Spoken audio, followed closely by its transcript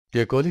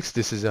Dear colleagues,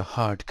 this is a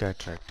hard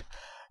cataract.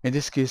 In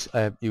this case,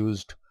 I have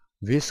used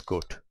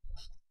VISCOAT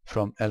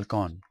from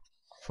Alcon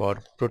for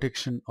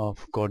protection of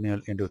corneal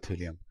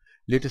endothelium.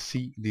 Let us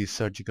see the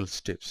surgical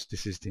steps.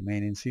 This is the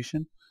main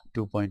incision,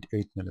 2.8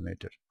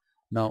 mm.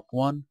 Now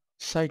one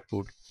side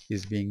put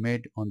is being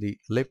made on the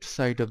left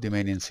side of the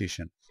main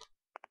incision.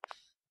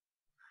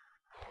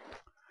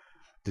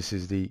 This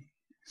is the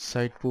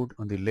side put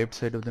on the left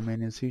side of the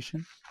main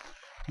incision.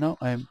 Now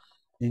I am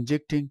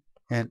injecting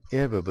an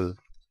air bubble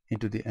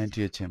into the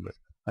anterior chamber.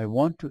 I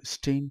want to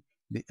stain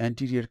the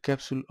anterior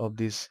capsule of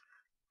this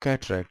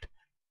cataract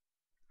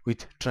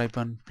with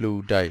trypan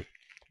blue dye.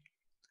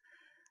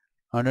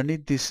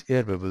 Underneath this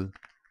air bubble,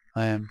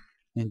 I am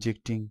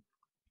injecting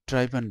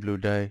trypan blue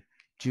dye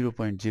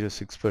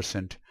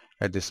 0.06%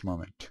 at this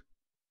moment.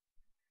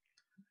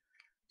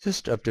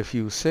 Just after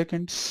several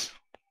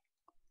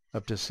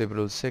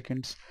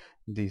seconds,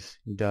 this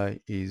dye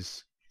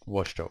is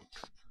washed out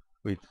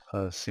with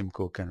a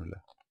Simcoe cannula.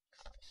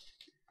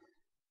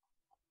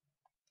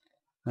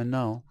 And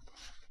now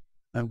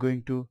I'm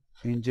going to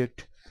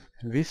inject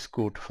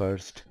VISCOAT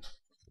first,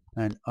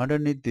 and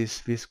underneath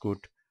this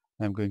VISCOAT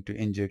I'm going to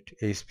inject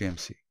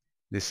HPMC.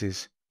 This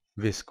is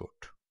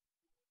VISCOAT.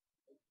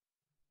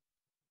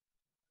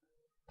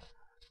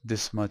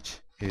 This much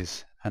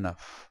is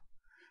enough.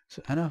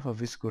 So enough of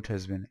VISCOAT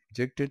has been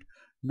injected.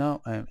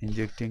 Now I am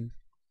injecting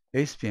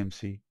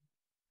HPMC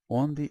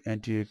on the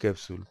anterior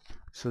capsule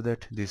so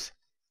that this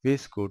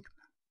VISCOAT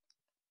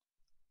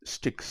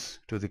sticks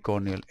to the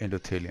corneal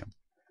endothelium.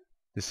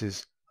 This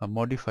is a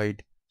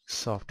modified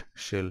soft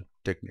shell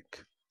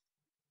technique.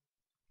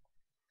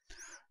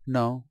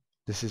 Now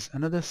this is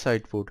another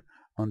side put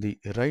on the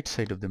right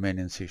side of the main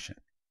incision.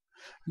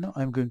 Now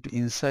I'm going to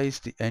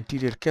incise the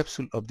anterior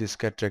capsule of this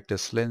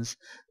cataractous lens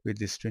with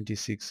this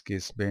 26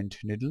 gauge bent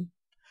needle,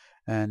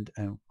 and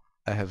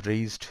I have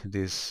raised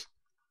this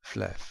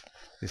flap,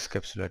 this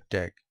capsular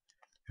tag.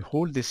 I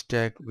hold this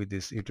tag with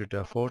this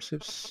ureter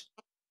forceps.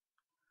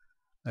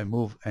 I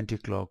move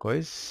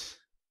anti-clockwise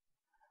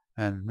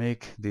and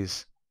make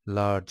these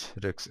large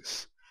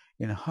rhexis.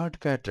 In hard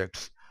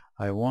cataracts,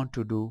 I want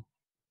to do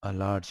a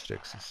large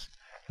rhexis,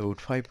 about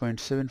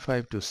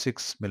 5.75 to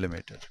 6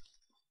 millimeter,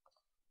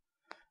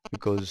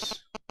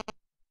 because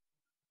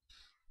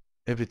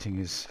everything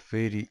is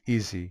very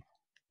easy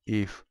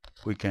if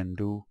we can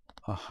do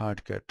a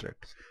hard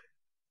cataract.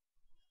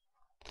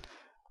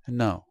 And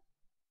now,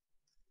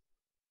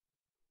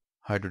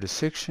 Hydra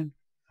dissection,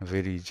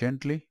 very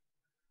gently.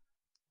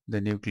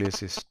 The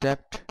nucleus is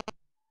tapped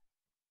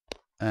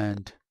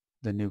and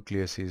the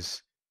nucleus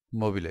is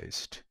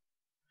mobilized.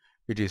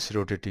 It is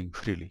rotating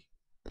freely.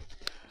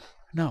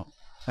 Now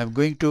I'm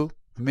going to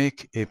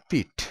make a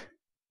pit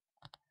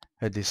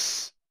at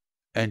this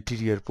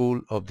anterior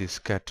pole of this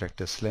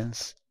cataractous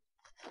lens.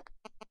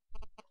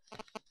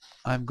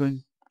 I'm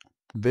going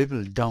to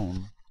bevel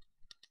down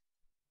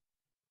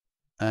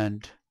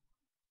and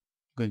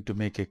going to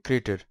make a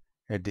crater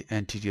at the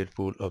anterior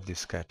pole of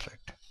this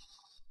cataract.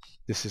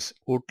 This is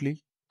Oatley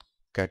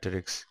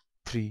Cataracts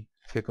 3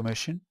 Phaco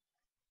machine.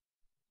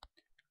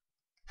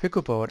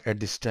 Phaco power at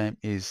this time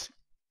is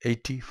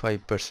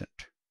 85%.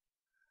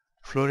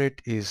 Flow rate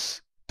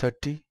is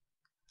 30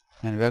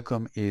 and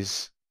vacuum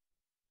is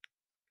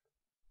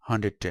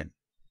 110.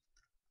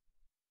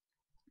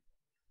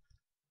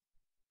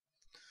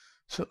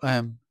 So I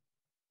am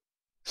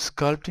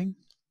sculpting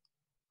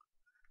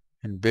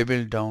in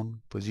bevel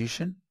down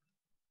position,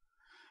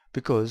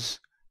 because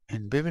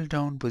in bevel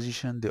down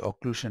position the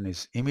occlusion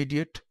is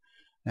immediate,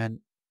 and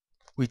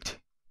with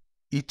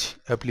each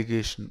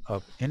application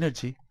of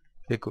energy,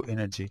 Phaco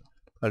energy,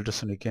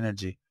 ultrasonic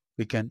energy,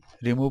 we can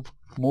remove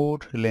more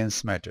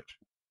lens matter.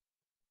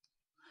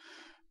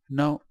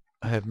 Now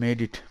I have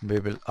made it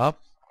bevel up.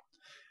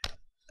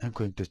 I'm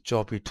going to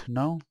chop it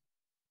now.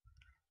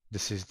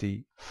 This is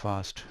the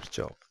fast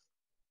chop.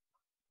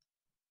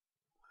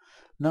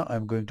 Now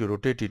I'm going to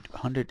rotate it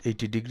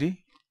 180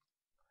 degree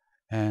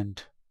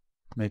and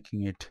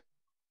making it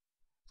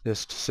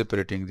just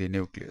separating the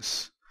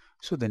nucleus.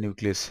 So the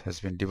nucleus has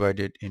been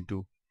divided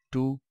into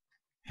two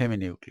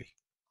heminuclei.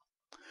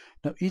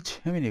 Now each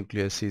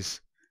heminucleus is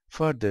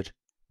further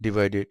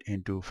divided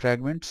into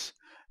fragments,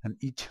 and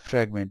each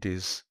fragment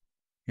is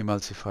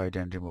emulsified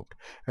and removed.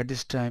 At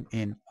this time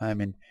I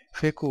am in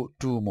Phaco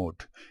 2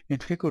 mode. In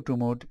Phaco 2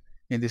 mode,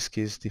 in this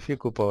case the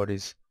Phaco power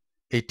is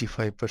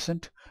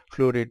 85%,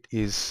 flow rate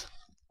is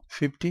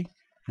 50,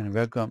 and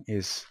vacuum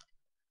is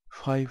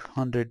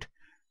 500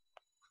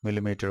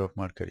 millimeter of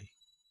mercury.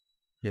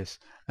 Yes,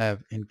 I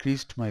have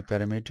increased my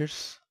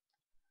parameters.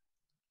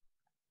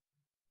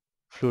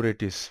 Flow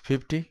rate is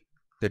 50,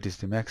 that is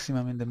the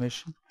maximum in the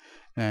machine,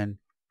 and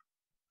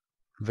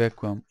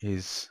vacuum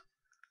is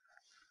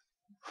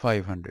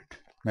 500.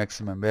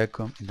 Maximum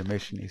vacuum in the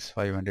machine is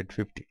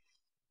 550.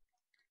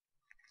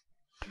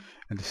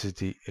 And this is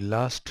the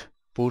last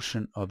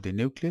portion of the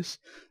nucleus.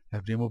 I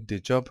have removed the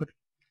jobber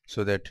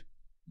so that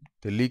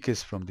the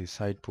leakage from the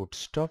side port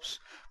stops,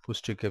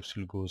 posterior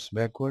capsule goes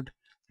backward,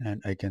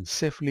 and I can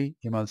safely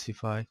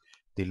emulsify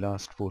the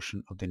last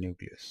portion of the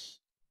nucleus.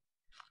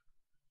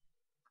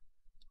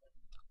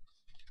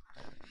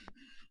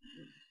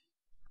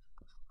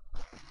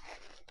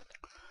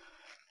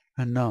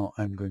 And now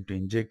I'm going to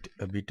inject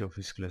a bit of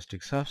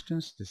viscoelastic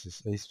substance. This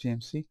is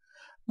HPMC.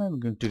 I'm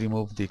going to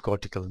remove the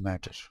cortical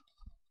matter,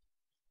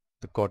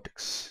 the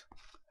cortex.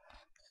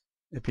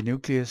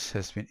 Epinucleus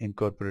has been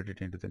incorporated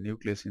into the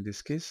nucleus in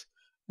this case,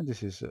 and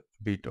this is a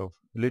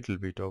little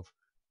bit of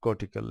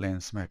cortical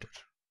lens matter.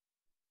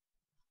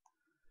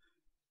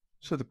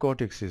 So the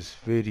cortex is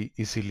very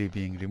easily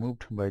being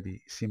removed by the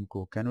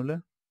Simcoe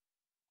cannula.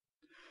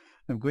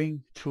 I'm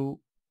going through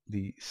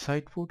the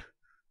side port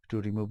to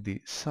remove the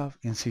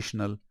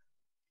sub-incisional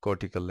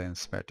cortical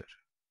lens matter.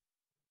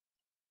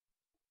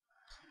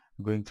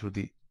 I'm going through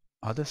the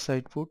other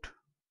side port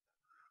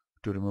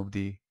to remove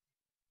the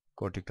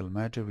cortical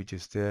matter which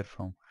is there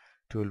from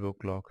 12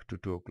 o'clock to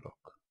 2 o'clock.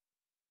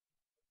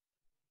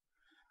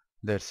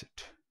 That's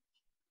it.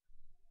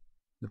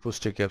 The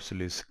posterior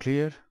capsule is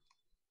clear.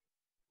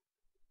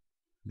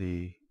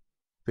 The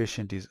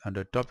patient is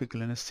under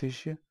topical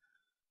anesthesia,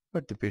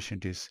 but the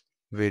patient is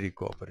very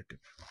cooperative.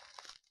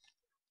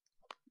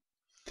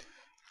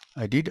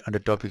 I did under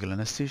topical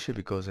anesthesia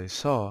because I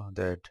saw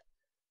that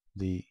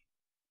the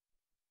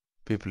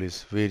pupil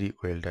is very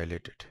well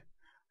dilated.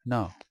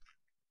 Now,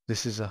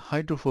 this is a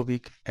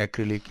hydrophobic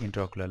acrylic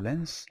intraocular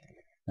lens.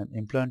 I'm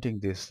implanting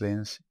this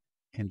lens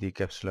in the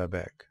capsular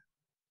bag.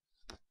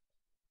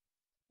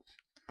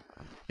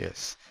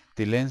 Yes,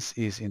 the lens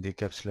is in the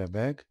capsular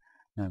bag.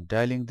 Now I'm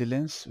dialing the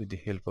lens with the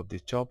help of the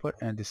chopper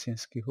and the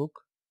Sinskey hook.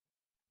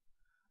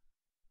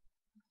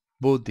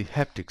 Both the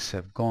haptics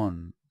have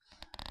gone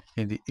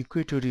in the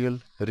equatorial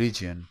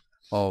region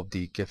of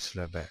the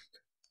capsular bag.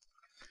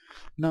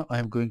 Now I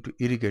am going to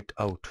irrigate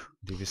out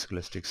the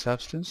viscoelastic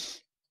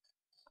substance.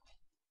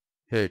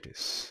 Here it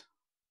is.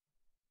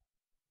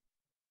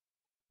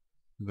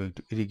 I'm going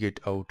to irrigate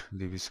out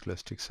the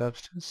viscoelastic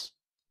substance.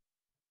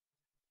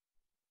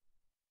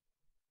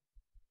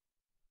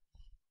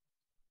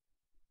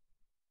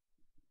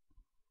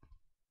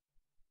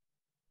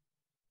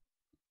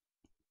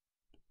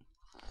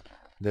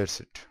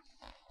 That's it.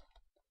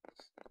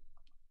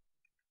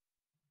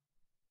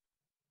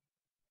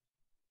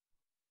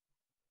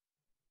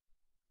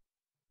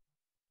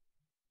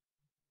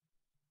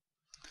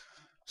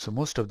 So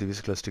most of the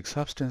viscoelastic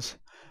substance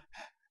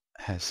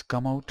has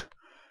come out.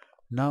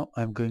 Now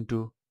I'm going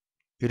to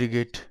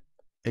irrigate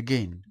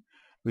again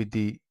with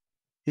the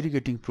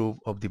irrigating probe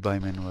of the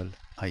bimanual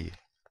IA.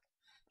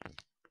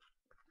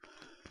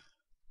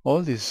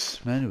 All these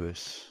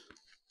maneuvers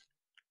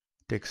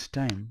takes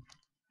time,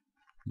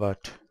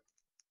 but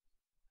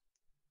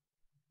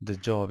the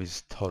job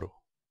is thorough.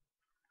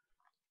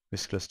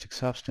 Viscoelastic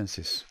substance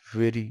is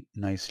very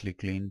nicely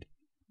cleaned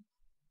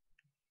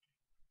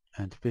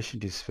and the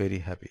patient is very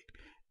happy.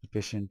 The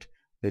patient,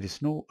 there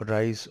is no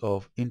rise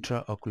of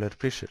intraocular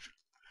pressure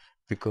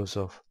because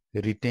of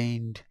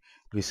retained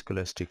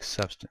viscoelastic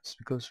substance,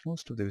 because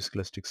most of the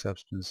viscoelastic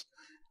substance,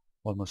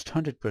 almost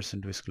 100%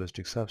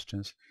 viscoelastic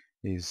substance,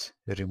 is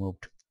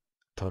removed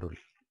thoroughly.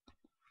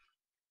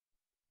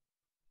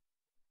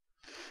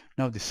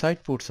 Now the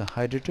side ports are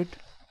hydrated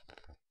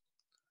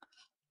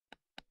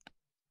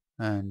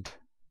and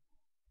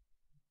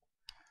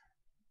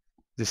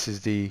this is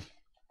the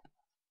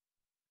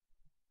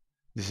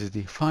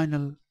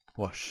final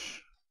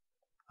wash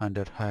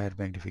under higher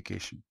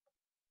magnification.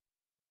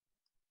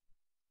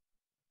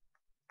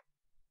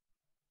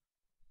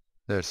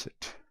 That's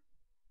it.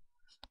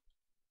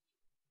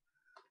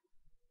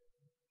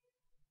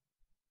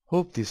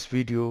 Hope this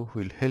video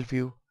will help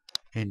you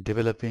in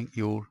developing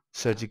your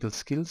surgical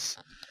skills.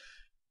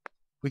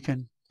 We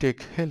can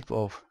take help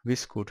of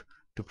VISCOAT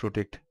to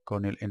protect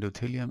corneal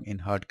endothelium in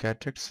hard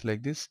cataracts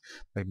like this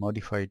by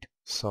modified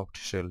soft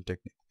shell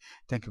technique.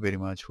 Thank you very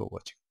much for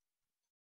watching.